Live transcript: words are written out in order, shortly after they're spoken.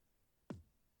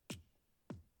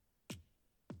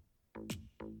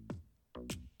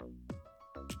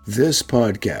This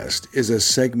podcast is a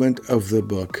segment of the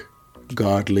book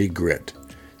Godly Grit,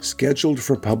 scheduled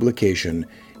for publication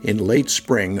in late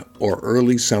spring or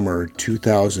early summer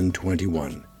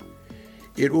 2021.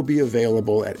 It will be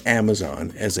available at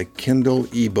Amazon as a Kindle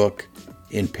ebook,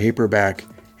 in paperback,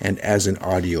 and as an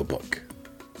audiobook.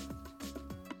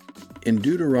 In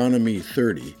Deuteronomy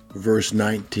 30, verse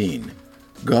 19,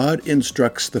 God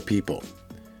instructs the people,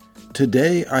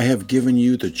 "Today I have given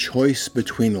you the choice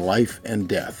between life and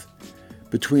death,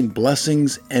 between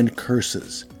blessings and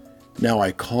curses. Now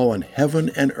I call on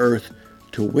heaven and earth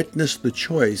to witness the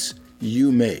choice you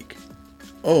make.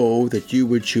 Oh, that you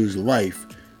would choose life,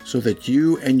 so that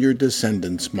you and your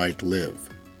descendants might live."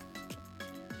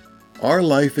 Our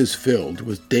life is filled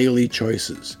with daily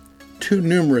choices, too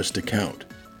numerous to count.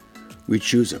 We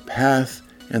choose a path,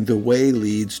 and the way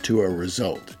leads to a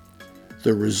result.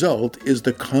 The result is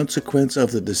the consequence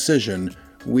of the decision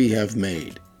we have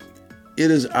made.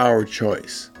 It is our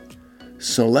choice.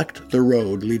 Select the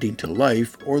road leading to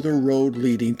life or the road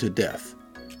leading to death.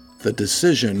 The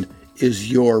decision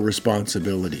is your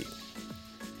responsibility.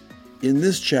 In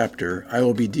this chapter, I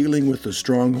will be dealing with the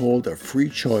stronghold of free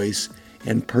choice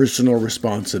and personal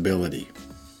responsibility.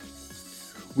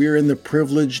 We are in the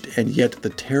privileged and yet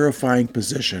the terrifying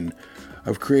position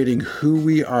of creating who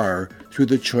we are through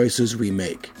the choices we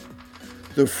make.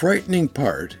 The frightening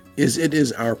part is it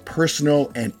is our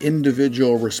personal and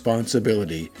individual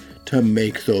responsibility to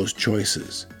make those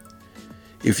choices.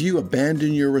 If you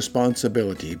abandon your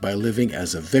responsibility by living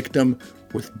as a victim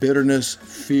with bitterness,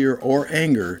 fear, or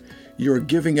anger, you are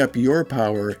giving up your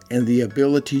power and the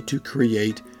ability to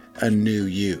create a new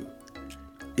you.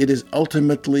 It is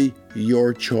ultimately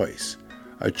your choice,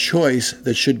 a choice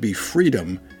that should be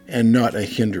freedom and not a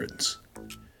hindrance.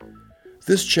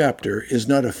 This chapter is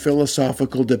not a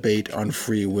philosophical debate on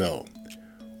free will.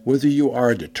 Whether you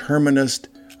are a determinist,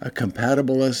 a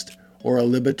compatibilist, or a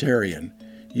libertarian,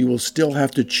 you will still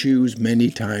have to choose many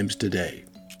times today.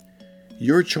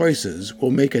 Your choices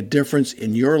will make a difference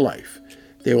in your life.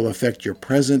 They will affect your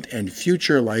present and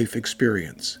future life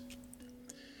experience.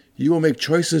 You will make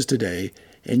choices today,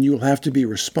 and you will have to be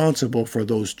responsible for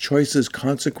those choices'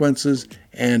 consequences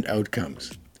and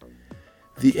outcomes.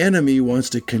 The enemy wants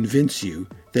to convince you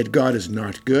that God is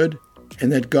not good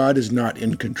and that God is not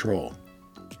in control.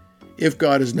 If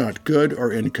God is not good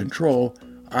or in control,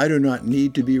 I do not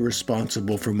need to be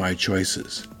responsible for my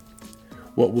choices.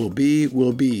 What will be,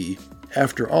 will be.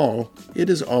 After all, it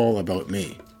is all about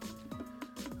me.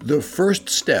 The first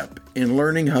step in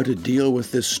learning how to deal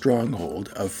with this stronghold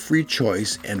of free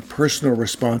choice and personal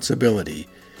responsibility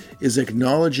is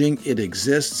acknowledging it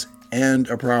exists and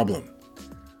a problem.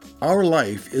 Our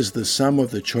life is the sum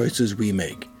of the choices we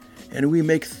make, and we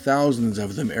make thousands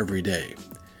of them every day.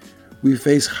 We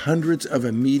face hundreds of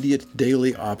immediate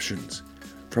daily options,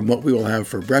 from what we will have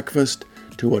for breakfast,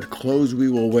 to what clothes we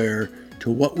will wear,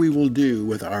 to what we will do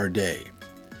with our day.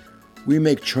 We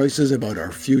make choices about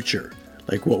our future,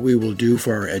 like what we will do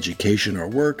for our education or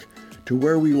work, to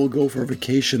where we will go for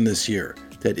vacation this year.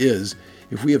 That is,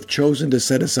 if we have chosen to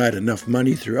set aside enough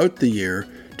money throughout the year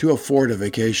to afford a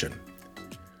vacation.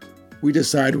 We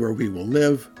decide where we will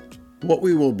live, what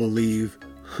we will believe,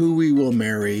 who we will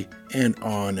marry, and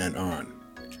on and on.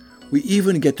 We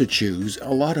even get to choose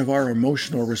a lot of our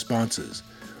emotional responses,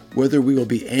 whether we will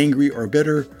be angry or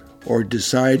bitter, or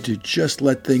decide to just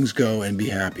let things go and be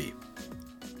happy.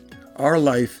 Our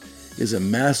life is a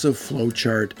massive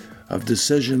flowchart of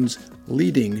decisions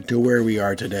leading to where we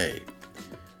are today.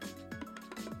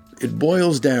 It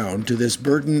boils down to this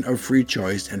burden of free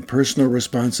choice and personal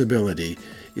responsibility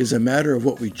is a matter of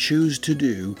what we choose to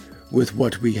do with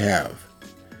what we have.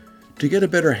 To get a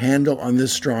better handle on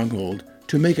this stronghold,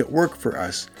 to make it work for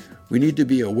us, we need to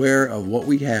be aware of what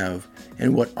we have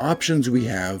and what options we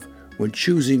have when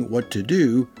choosing what to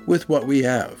do with what we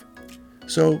have.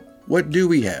 So, what do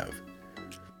we have?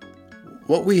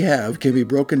 What we have can be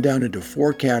broken down into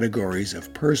 4 categories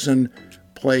of person,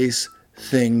 place,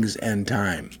 things, and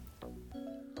time.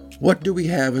 What do we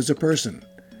have as a person?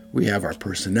 We have our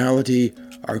personality,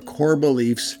 our core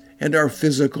beliefs, and our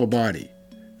physical body.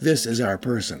 This is our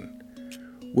person.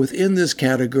 Within this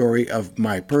category of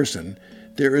my person,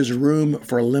 there is room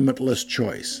for limitless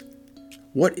choice.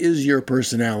 What is your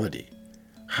personality?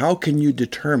 How can you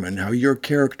determine how your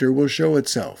character will show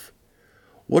itself?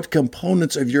 What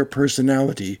components of your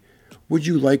personality would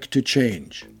you like to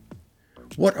change?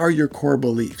 What are your core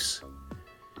beliefs?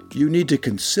 You need to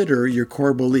consider your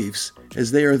core beliefs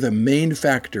as they are the main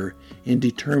factor in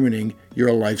determining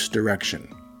your life's direction.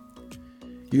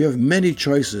 You have many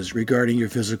choices regarding your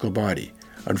physical body.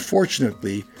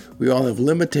 Unfortunately, we all have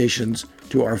limitations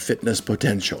to our fitness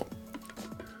potential.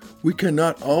 We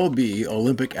cannot all be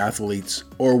Olympic athletes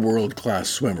or world-class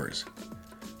swimmers.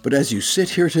 But as you sit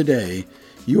here today,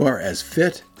 you are as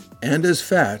fit and as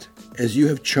fat as you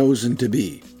have chosen to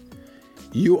be.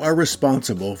 You are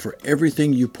responsible for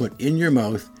everything you put in your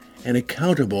mouth and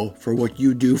accountable for what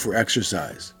you do for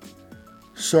exercise.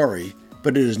 Sorry,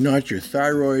 but it is not your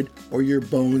thyroid or your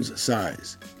bones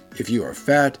size. If you are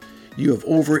fat, you have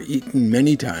overeaten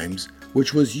many times,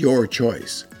 which was your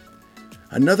choice.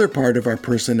 Another part of our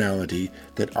personality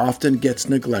that often gets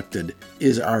neglected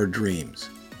is our dreams.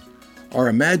 Our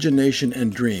imagination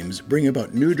and dreams bring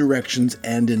about new directions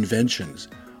and inventions,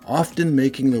 often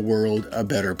making the world a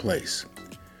better place.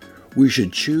 We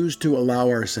should choose to allow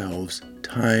ourselves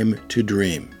time to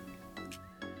dream.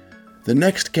 The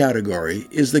next category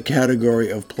is the category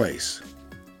of place.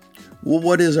 Well,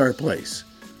 what is our place?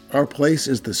 Our place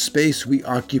is the space we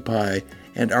occupy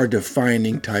and our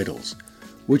defining titles,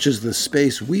 which is the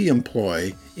space we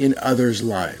employ in others'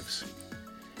 lives.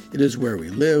 It is where we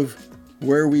live,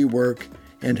 where we work,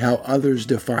 and how others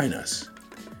define us.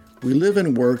 We live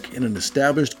and work in an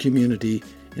established community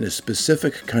in a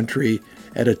specific country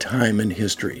at a time in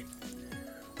history.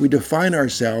 We define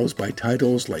ourselves by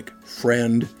titles like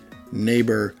friend,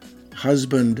 neighbor,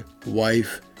 husband,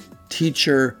 wife,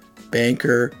 teacher,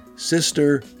 banker,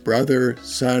 sister, brother,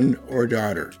 son, or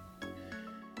daughter.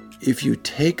 If you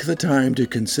take the time to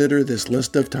consider this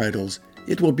list of titles,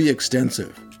 it will be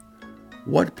extensive.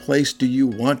 What place do you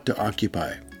want to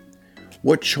occupy?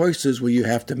 What choices will you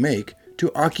have to make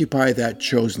to occupy that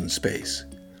chosen space?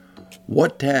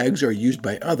 What tags are used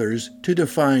by others to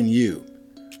define you?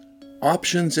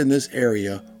 Options in this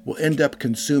area will end up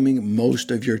consuming most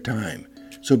of your time,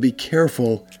 so be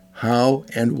careful how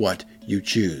and what you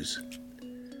choose.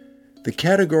 The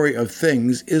category of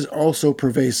things is also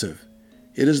pervasive.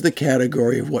 It is the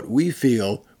category of what we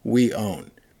feel we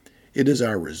own. It is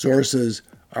our resources,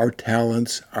 our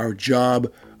talents, our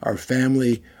job, our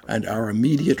family, and our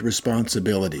immediate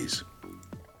responsibilities.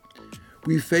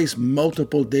 We face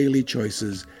multiple daily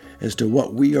choices as to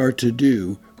what we are to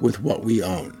do with what we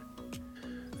own.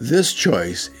 This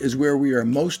choice is where we are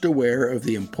most aware of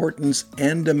the importance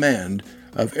and demand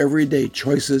of everyday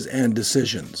choices and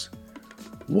decisions.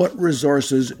 What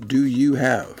resources do you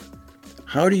have?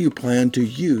 How do you plan to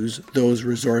use those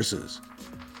resources?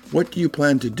 What do you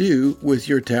plan to do with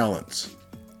your talents?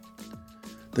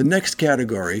 The next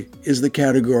category is the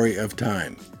category of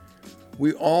time.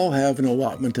 We all have an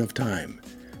allotment of time.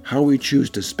 How we choose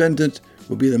to spend it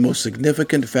will be the most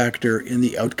significant factor in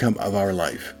the outcome of our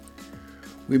life.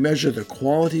 We measure the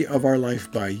quality of our life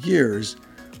by years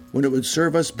when it would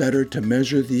serve us better to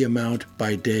measure the amount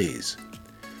by days.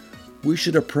 We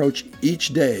should approach each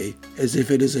day as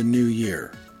if it is a new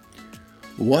year.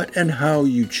 What and how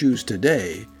you choose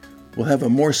today will have a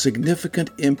more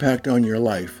significant impact on your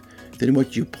life than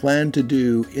what you plan to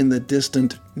do in the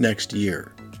distant next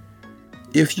year.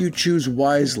 If you choose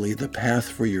wisely the path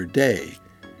for your day,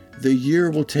 the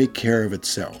year will take care of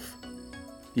itself.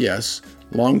 Yes,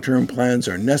 long-term plans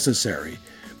are necessary,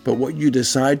 but what you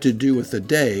decide to do with the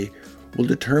day will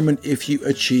determine if you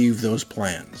achieve those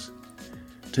plans.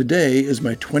 Today is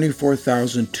my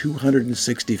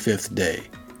 24,265th day.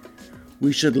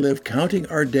 We should live counting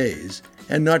our days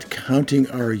and not counting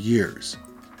our years.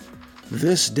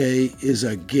 This day is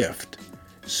a gift.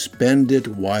 Spend it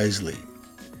wisely.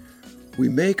 We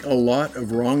make a lot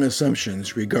of wrong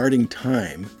assumptions regarding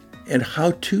time and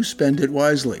how to spend it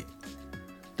wisely.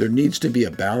 There needs to be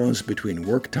a balance between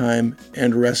work time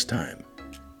and rest time,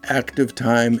 active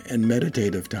time and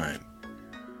meditative time.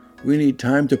 We need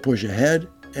time to push ahead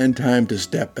and time to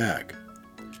step back.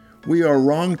 We are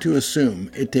wrong to assume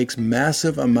it takes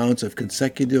massive amounts of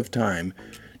consecutive time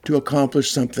to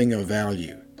accomplish something of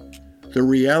value. The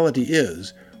reality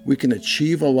is, we can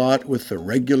achieve a lot with the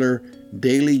regular,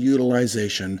 daily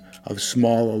utilization of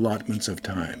small allotments of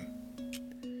time.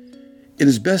 It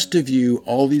is best to view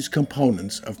all these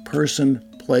components of person,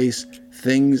 place,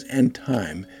 things, and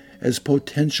time as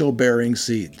potential bearing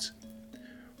seeds.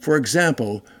 For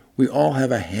example, we all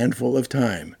have a handful of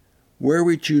time. Where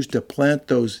we choose to plant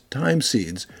those time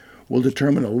seeds will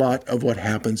determine a lot of what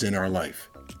happens in our life.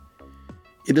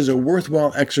 It is a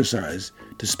worthwhile exercise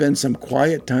to spend some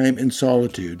quiet time in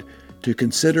solitude to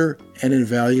consider and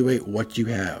evaluate what you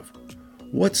have.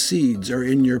 What seeds are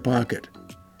in your pocket?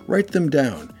 Write them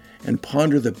down and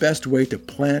ponder the best way to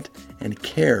plant and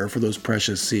care for those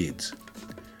precious seeds.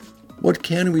 What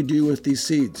can we do with these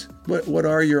seeds? What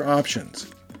are your options?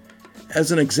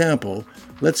 As an example,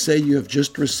 let's say you have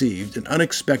just received an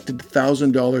unexpected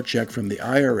 $1,000 check from the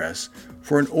IRS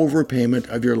for an overpayment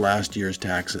of your last year's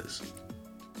taxes.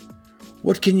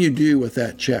 What can you do with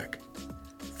that check?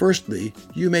 Firstly,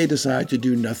 you may decide to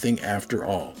do nothing after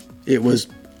all. It was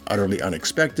utterly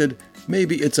unexpected.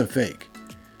 Maybe it's a fake.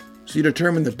 So you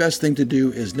determine the best thing to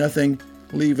do is nothing,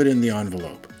 leave it in the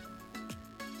envelope.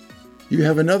 You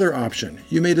have another option.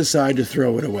 You may decide to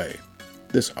throw it away.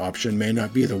 This option may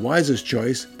not be the wisest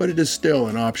choice, but it is still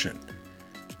an option.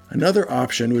 Another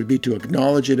option would be to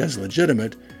acknowledge it as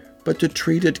legitimate, but to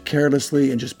treat it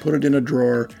carelessly and just put it in a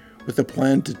drawer with a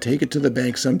plan to take it to the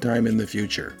bank sometime in the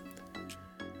future.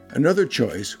 Another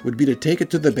choice would be to take it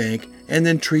to the bank and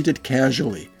then treat it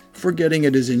casually, forgetting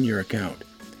it is in your account.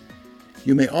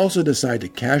 You may also decide to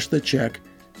cash the check,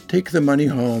 take the money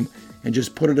home, and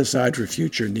just put it aside for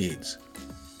future needs.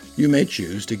 You may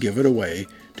choose to give it away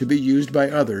to be used by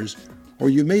others, or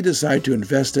you may decide to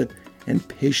invest it and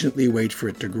patiently wait for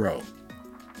it to grow.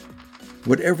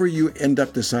 Whatever you end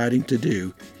up deciding to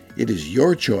do, it is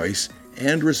your choice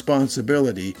and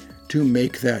responsibility to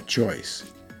make that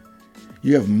choice.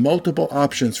 You have multiple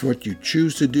options for what you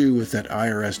choose to do with that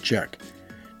IRS check,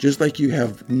 just like you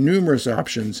have numerous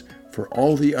options for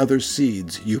all the other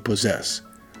seeds you possess.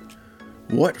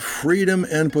 What freedom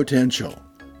and potential!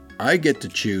 I get to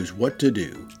choose what to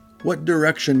do, what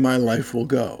direction my life will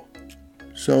go.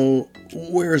 So,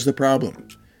 where's the problem?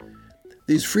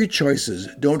 These free choices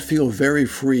don't feel very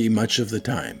free much of the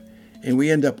time, and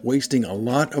we end up wasting a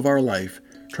lot of our life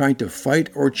trying to fight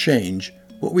or change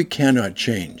what we cannot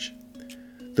change.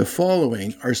 The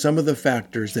following are some of the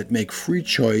factors that make free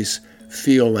choice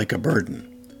feel like a burden.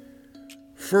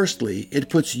 Firstly, it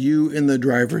puts you in the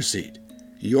driver's seat.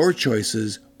 Your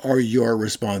choices are your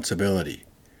responsibility.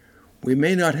 We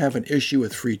may not have an issue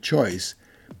with free choice,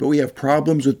 but we have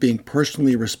problems with being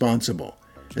personally responsible,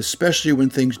 especially when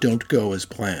things don't go as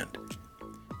planned.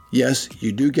 Yes,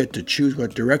 you do get to choose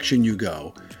what direction you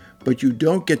go, but you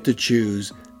don't get to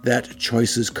choose that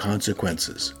choice's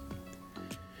consequences.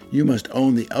 You must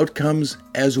own the outcomes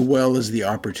as well as the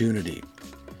opportunity.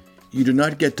 You do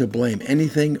not get to blame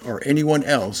anything or anyone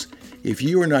else if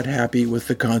you are not happy with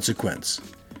the consequence.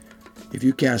 If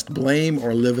you cast blame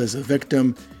or live as a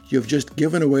victim, you have just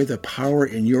given away the power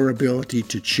in your ability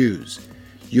to choose.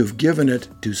 You've given it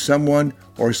to someone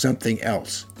or something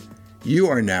else. You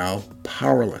are now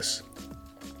powerless.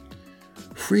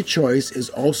 Free choice is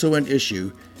also an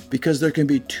issue because there can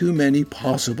be too many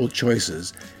possible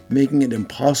choices, making it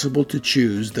impossible to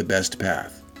choose the best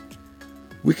path.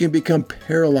 We can become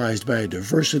paralyzed by a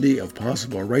diversity of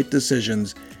possible right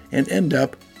decisions and end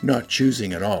up not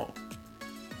choosing at all.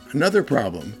 Another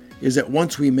problem is that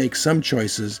once we make some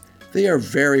choices, they are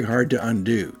very hard to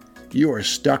undo. You are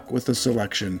stuck with the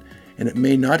selection, and it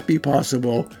may not be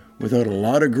possible without a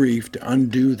lot of grief to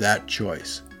undo that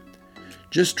choice.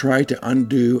 Just try to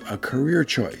undo a career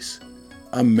choice,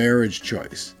 a marriage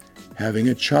choice, having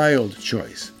a child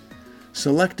choice,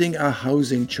 selecting a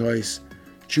housing choice,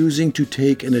 choosing to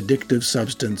take an addictive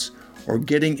substance, or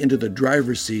getting into the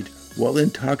driver's seat while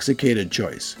intoxicated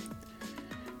choice.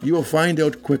 You will find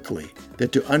out quickly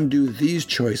that to undo these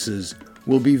choices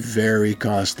will be very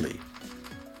costly.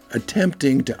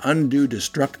 Attempting to undo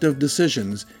destructive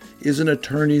decisions is an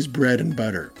attorney's bread and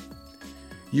butter.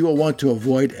 You will want to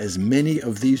avoid as many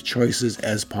of these choices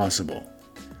as possible.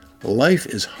 Life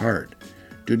is hard.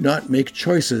 Do not make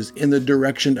choices in the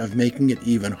direction of making it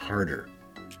even harder.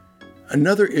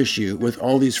 Another issue with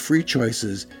all these free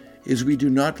choices is we do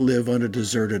not live on a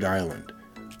deserted island.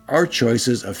 Our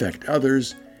choices affect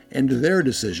others, and their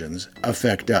decisions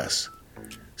affect us.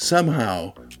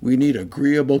 Somehow, we need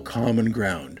agreeable common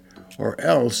ground, or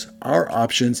else our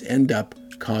options end up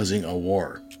causing a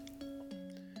war.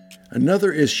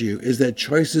 Another issue is that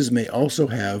choices may also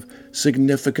have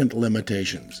significant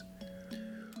limitations.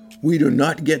 We do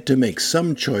not get to make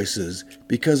some choices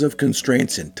because of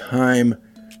constraints in time,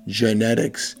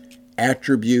 genetics,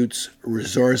 attributes,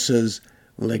 resources,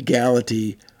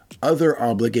 legality, other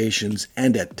obligations,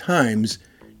 and at times,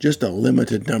 just a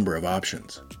limited number of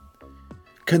options.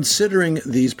 Considering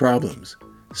these problems,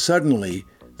 suddenly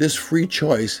this free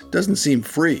choice doesn't seem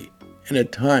free, and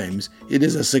at times it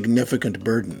is a significant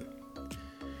burden.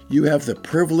 You have the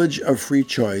privilege of free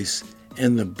choice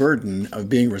and the burden of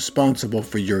being responsible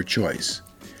for your choice.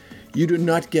 You do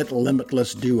not get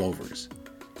limitless do-overs.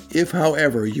 If,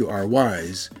 however, you are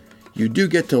wise, you do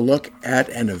get to look at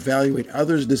and evaluate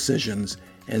others' decisions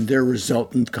and their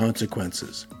resultant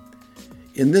consequences.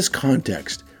 In this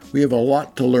context, we have a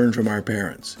lot to learn from our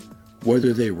parents.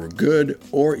 Whether they were good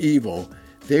or evil,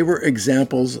 they were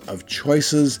examples of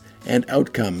choices and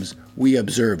outcomes we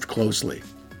observed closely.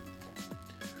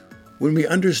 When we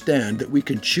understand that we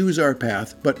can choose our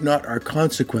path but not our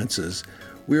consequences,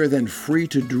 we are then free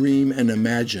to dream and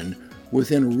imagine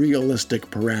within realistic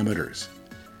parameters.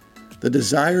 The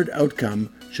desired outcome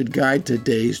should guide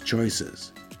today's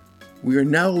choices. We are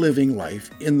now living life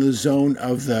in the zone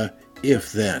of the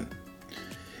if-then.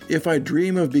 If I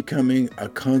dream of becoming a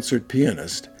concert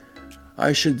pianist,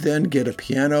 I should then get a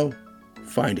piano,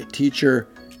 find a teacher,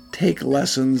 take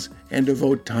lessons, and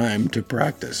devote time to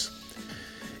practice.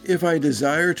 If I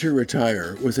desire to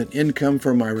retire with an income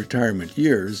from my retirement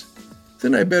years,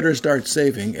 then I better start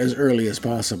saving as early as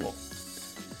possible.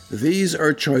 These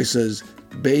are choices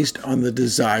based on the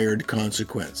desired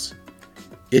consequence.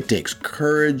 It takes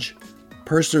courage,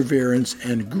 perseverance,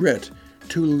 and grit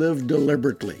to live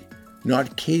deliberately,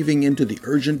 not caving into the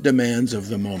urgent demands of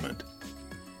the moment.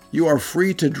 You are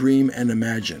free to dream and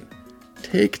imagine.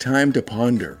 Take time to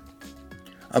ponder.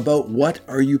 About what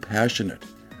are you passionate?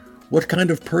 What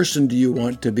kind of person do you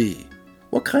want to be?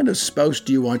 What kind of spouse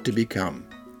do you want to become?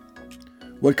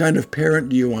 What kind of parent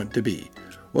do you want to be?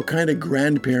 What kind of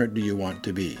grandparent do you want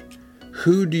to be?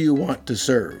 Who do you want to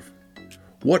serve?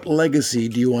 What legacy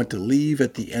do you want to leave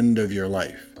at the end of your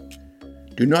life?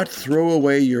 Do not throw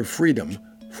away your freedom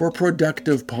for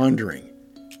productive pondering.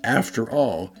 After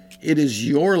all, it is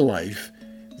your life,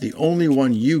 the only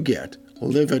one you get.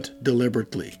 Live it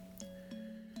deliberately.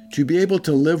 To be able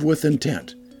to live with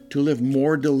intent, to live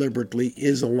more deliberately,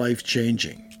 is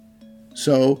life-changing.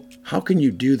 So, how can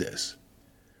you do this?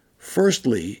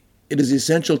 Firstly, it is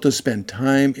essential to spend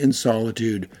time in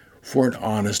solitude for an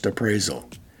honest appraisal.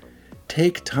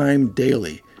 Take time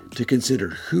daily to consider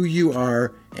who you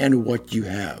are and what you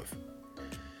have.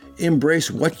 Embrace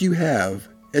what you have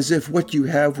as if what you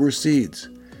have were seeds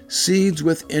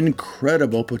with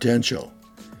incredible potential,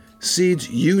 seeds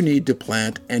you need to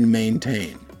plant and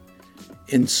maintain.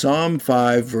 In Psalm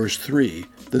 5, verse 3,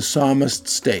 the psalmist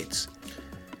states,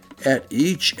 "At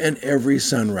each and every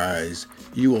sunrise,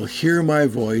 you will hear my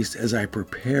voice as I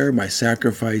prepare my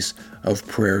sacrifice of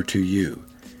prayer to you.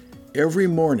 Every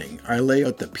morning I lay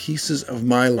out the pieces of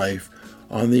my life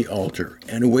on the altar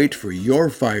and wait for your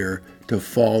fire to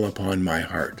fall upon my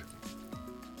heart."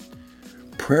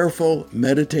 Prayerful,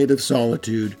 meditative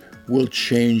solitude will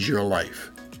change your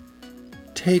life.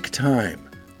 Take time,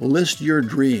 list your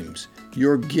dreams,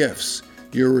 your gifts,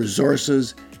 your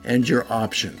resources, and your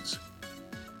options.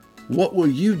 What will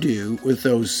you do with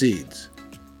those seeds?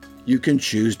 You can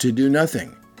choose to do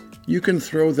nothing. You can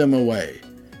throw them away.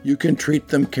 You can treat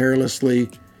them carelessly.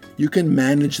 You can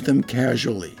manage them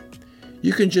casually.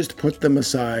 You can just put them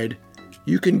aside.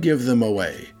 You can give them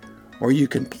away. Or you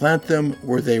can plant them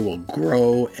where they will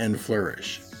grow and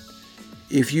flourish.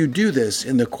 If you do this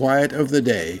in the quiet of the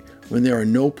day, when there are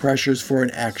no pressures for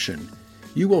an action,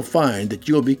 you will find that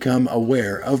you will become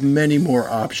aware of many more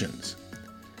options.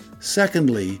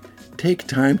 Secondly, take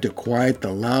time to quiet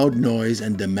the loud noise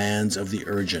and demands of the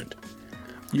urgent.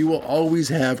 You will always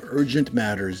have urgent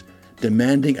matters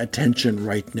demanding attention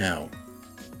right now.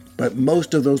 But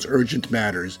most of those urgent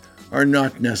matters are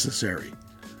not necessary.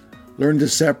 Learn to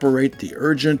separate the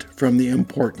urgent from the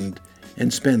important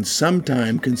and spend some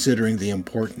time considering the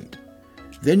important.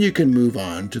 Then you can move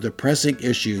on to the pressing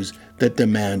issues that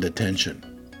demand attention.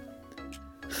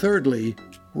 Thirdly,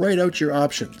 write out your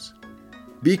options.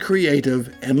 Be creative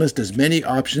and list as many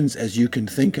options as you can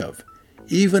think of,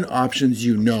 even options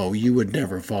you know you would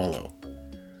never follow.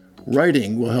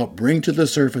 Writing will help bring to the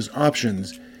surface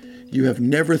options you have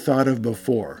never thought of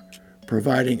before,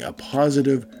 providing a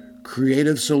positive,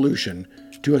 creative solution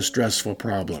to a stressful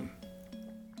problem.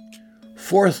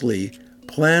 Fourthly,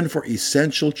 plan for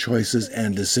essential choices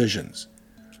and decisions.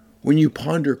 When you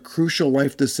ponder crucial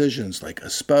life decisions like a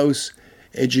spouse,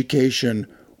 education,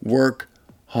 work,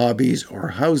 hobbies, or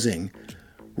housing,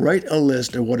 write a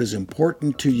list of what is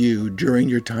important to you during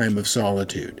your time of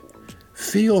solitude.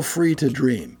 Feel free to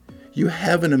dream. You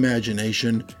have an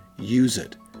imagination, use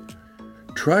it.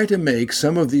 Try to make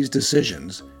some of these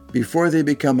decisions before they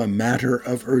become a matter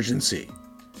of urgency.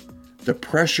 The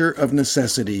pressure of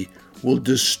necessity will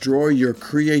destroy your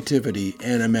creativity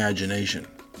and imagination.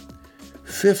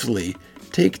 Fifthly,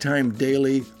 take time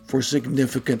daily for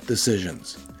significant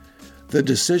decisions. The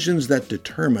decisions that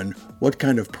determine what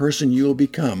kind of person you will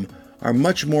become are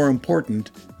much more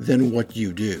important than what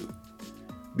you do.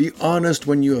 Be honest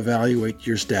when you evaluate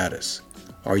your status.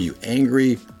 Are you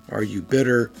angry? Are you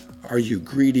bitter? Are you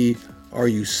greedy? Are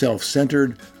you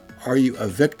self-centered? Are you a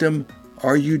victim?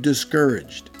 Are you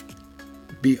discouraged?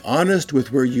 Be honest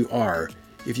with where you are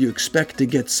if you expect to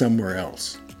get somewhere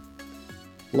else.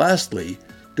 Lastly,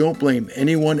 don't blame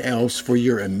anyone else for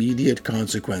your immediate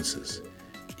consequences.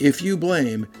 If you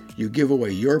blame, you give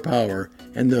away your power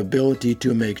and the ability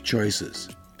to make choices.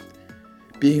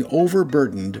 Being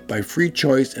overburdened by free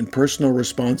choice and personal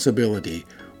responsibility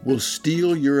will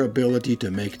steal your ability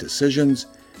to make decisions,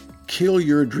 kill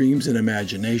your dreams and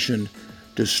imagination,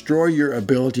 destroy your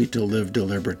ability to live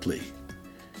deliberately.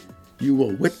 You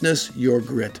will witness your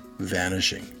grit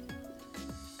vanishing.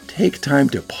 Take time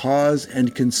to pause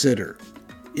and consider.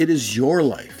 It is your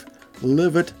life.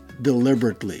 Live it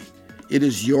deliberately. It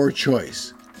is your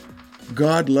choice.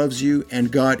 God loves you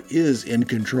and God is in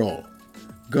control.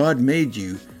 God made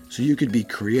you so you could be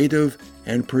creative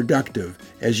and productive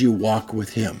as you walk with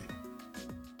Him.